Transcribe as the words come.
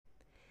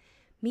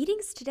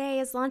Meetings Today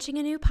is launching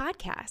a new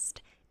podcast.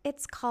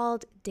 It's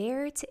called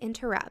Dare to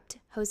Interrupt,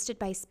 hosted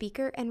by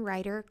speaker and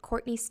writer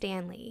Courtney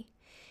Stanley.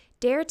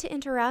 Dare to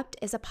Interrupt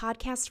is a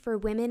podcast for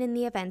women in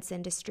the events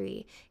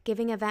industry,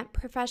 giving event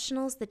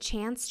professionals the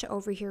chance to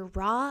overhear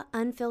raw,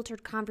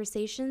 unfiltered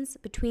conversations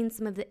between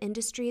some of the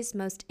industry's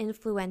most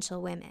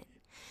influential women.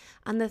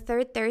 On the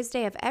third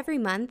Thursday of every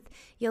month,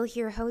 you'll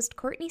hear host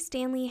Courtney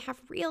Stanley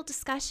have real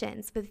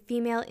discussions with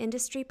female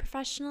industry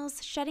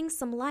professionals, shedding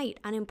some light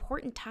on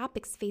important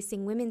topics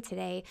facing women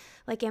today,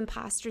 like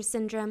imposter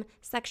syndrome,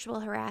 sexual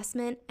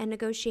harassment, and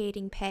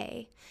negotiating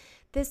pay.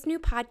 This new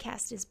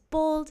podcast is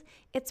bold,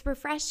 it's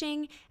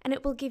refreshing, and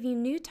it will give you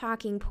new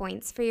talking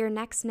points for your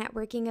next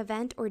networking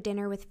event or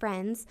dinner with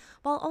friends,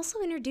 while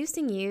also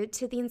introducing you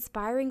to the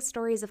inspiring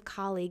stories of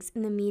colleagues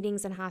in the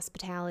meetings and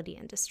hospitality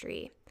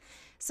industry.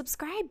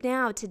 Subscribe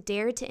now to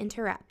Dare to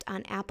Interrupt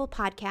on Apple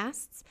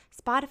Podcasts,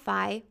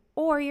 Spotify,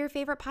 or your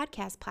favorite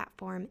podcast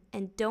platform,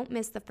 and don't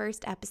miss the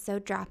first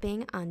episode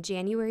dropping on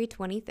January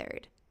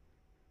 23rd.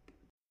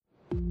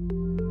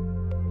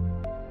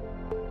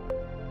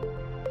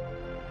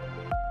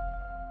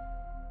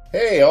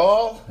 Hey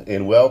all,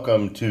 and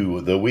welcome to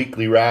the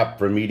weekly wrap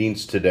for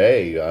Meetings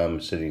Today. I'm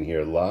sitting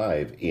here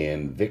live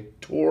in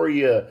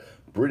Victoria,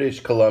 British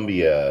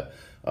Columbia,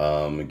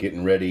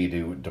 getting ready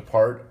to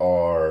depart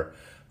our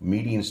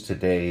Meetings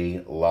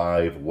Today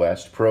Live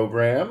West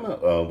program,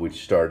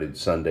 which started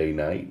Sunday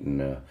night,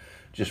 and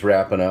just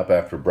wrapping up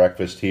after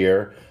breakfast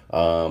here.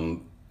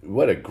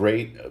 What a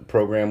great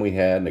program we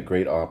had, and a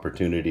great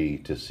opportunity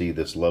to see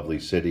this lovely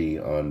city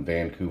on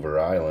Vancouver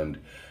Island.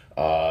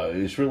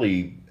 This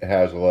really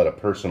has a lot of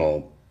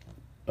personal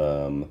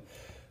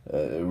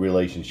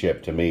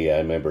relationship to me. I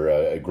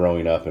remember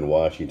growing up in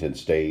Washington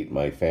State,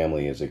 my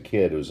family as a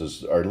kid, it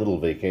was our little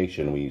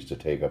vacation we used to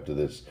take up to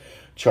this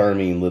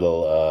charming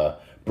little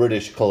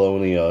British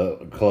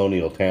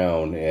colonial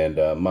town, and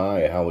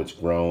how it's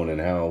grown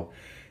and how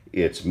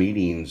its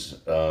meetings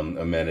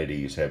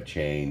amenities have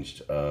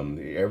changed.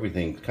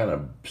 Everything kind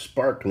of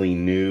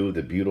sparkling new,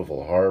 the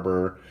beautiful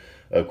harbor.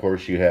 Of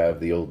course, you have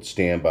the old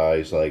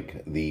standbys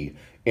like the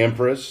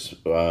Empress,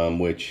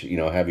 which,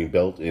 having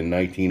built in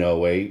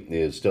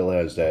 1908, still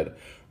has that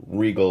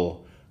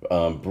regal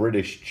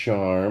British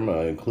charm,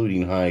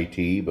 including high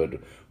tea, but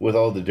with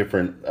all the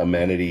different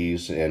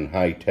amenities and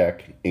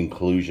high-tech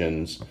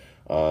inclusions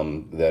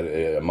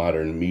that a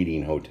modern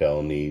meeting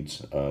hotel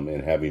needs,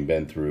 and having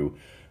been through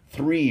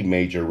three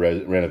major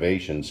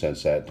renovations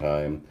since that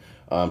time.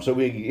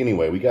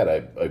 We got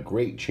a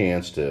great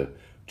chance to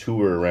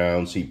tour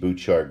around, see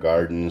Butchart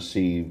Gardens,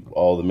 see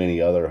all the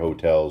many other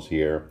hotels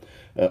here,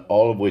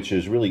 all of which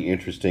is really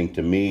interesting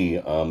to me.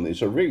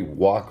 It's a very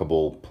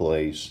walkable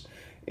place,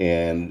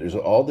 and there's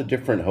all the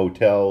different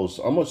hotels,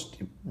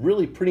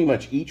 pretty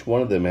much each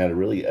one of them had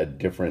a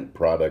different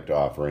product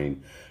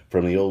offering,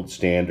 from the old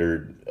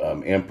standard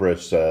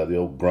Empress, the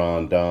old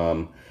Grand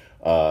Dame,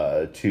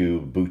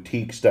 to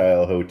boutique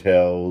style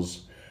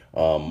hotels,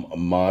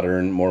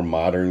 more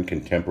modern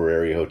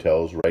contemporary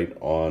hotels right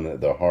on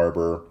the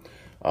harbor.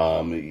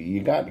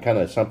 You got kind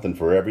of something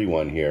for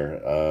everyone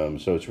here,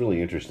 so it's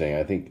really interesting.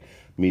 I think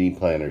meeting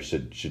planners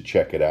should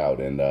check it out,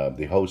 and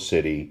the host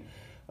city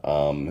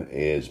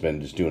has been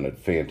just doing a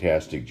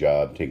fantastic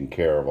job taking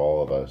care of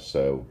all of us,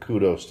 so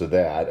kudos to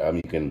that.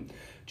 You can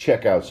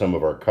check out some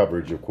of our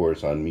coverage, of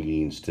course, on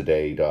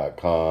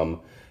meetingstoday.com,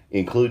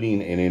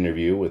 including an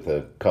interview with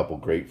a couple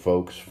great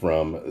folks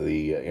from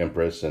the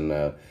Empress, and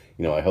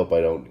I hope I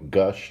don't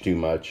gush too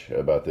much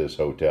about this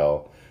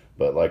hotel,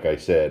 but like I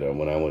said,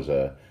 when I was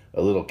a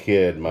little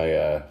kid,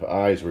 my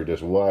eyes were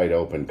just wide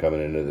open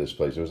coming into this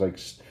place. It was like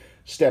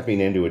stepping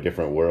into a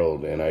different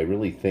world, and I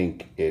really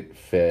think it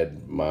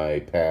fed my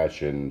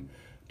passion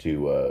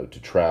to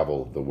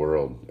travel the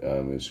world,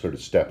 and sort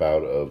of step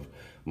out of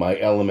my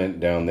element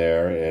down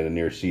there and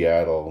near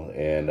Seattle,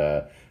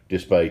 and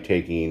just by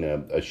taking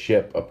a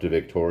ship up to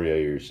Victoria,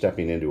 you're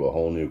stepping into a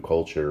whole new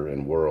culture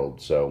and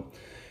world. So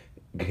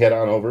head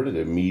on over to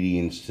the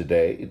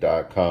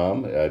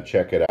meetingstoday.com,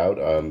 check it out.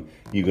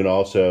 You can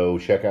also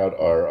check out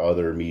our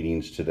other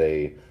Meetings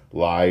Today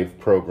live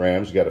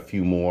programs. We got a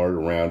few more to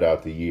round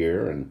out the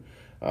year, and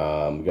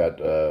we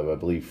got, I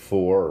believe,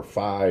 4 or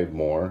 5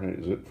 more.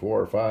 Is it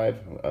 4 or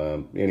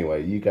 5?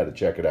 Anyway, you got to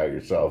check it out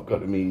yourself. Go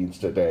to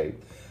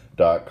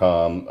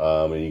meetingstoday.com,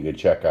 and you can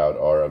check out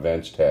our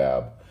events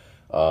tab.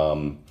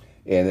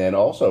 And then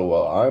also,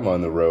 while I'm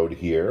on the road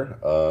here,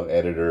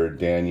 editor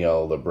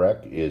Danielle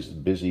Lebrecq is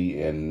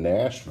busy in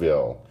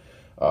Nashville,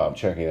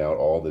 checking out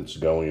all that's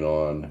going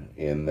on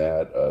in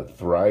that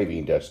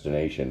thriving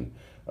destination.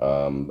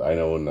 I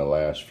know in the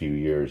last few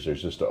years,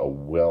 there's just a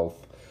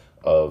wealth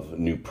of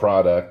new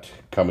product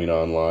coming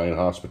online,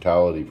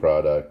 hospitality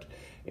product,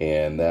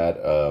 and that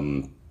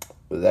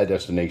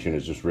destination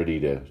is just ready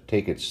to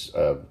take its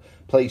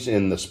place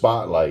in the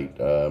spotlight,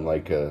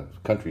 like a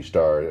country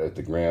star at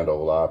the Grand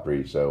Ole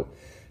Opry. So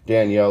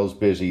Danielle's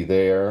busy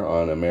there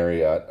on a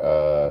Marriott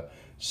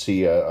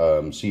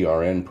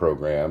CRN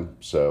program.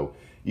 So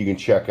You can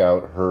check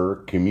out her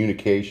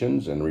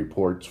communications and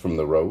reports from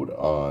the road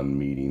on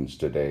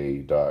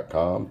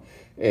meetingstoday.com.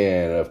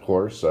 And of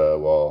course,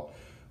 while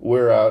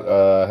we're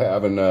out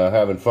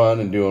having fun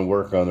and doing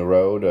work on the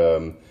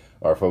road,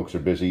 our folks are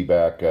busy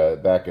back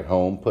at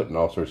home putting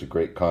all sorts of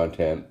great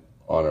content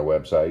on our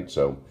website.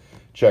 So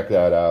check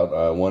that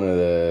out. One of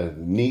the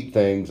neat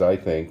things, I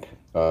think,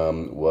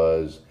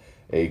 was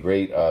a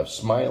great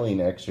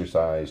smiling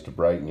exercise to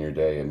brighten your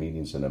day, a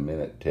Meetings in a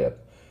Minute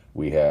tip.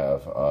 We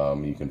have,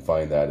 you can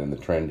find that in the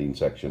trending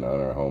section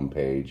on our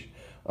homepage.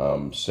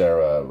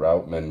 Sarah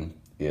Routman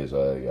is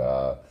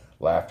a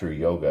laughter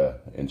yoga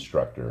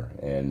instructor,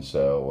 and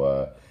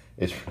so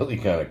it's really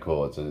kind of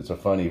cool. It's a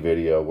funny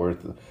video,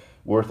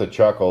 worth a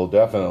chuckle.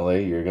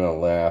 Definitely, you're gonna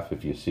laugh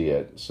if you see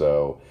it.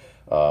 So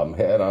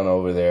head on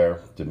over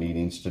there to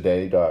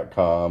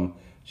meetingstoday.com.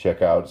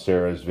 Check out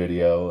Sarah's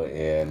video,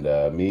 and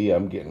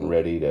I'm getting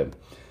ready to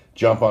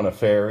jump on a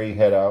ferry,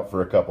 head out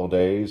for a couple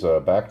days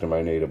back to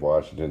my native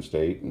Washington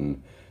State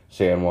and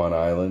San Juan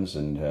Islands,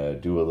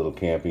 and do a little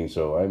camping.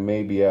 So I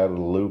may be out of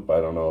the loop.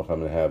 I don't know if I'm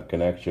going to have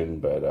connection,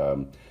 but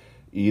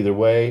either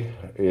way,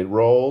 it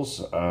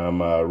rolls.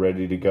 I'm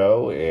ready to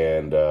go,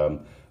 and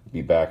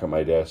be back at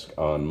my desk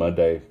on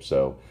Monday.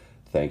 So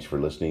thanks for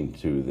listening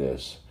to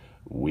this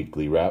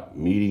weekly wrap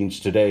Meetings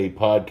Today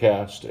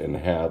podcast, and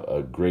have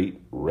a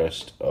great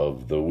rest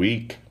of the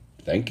week.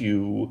 Thank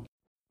you.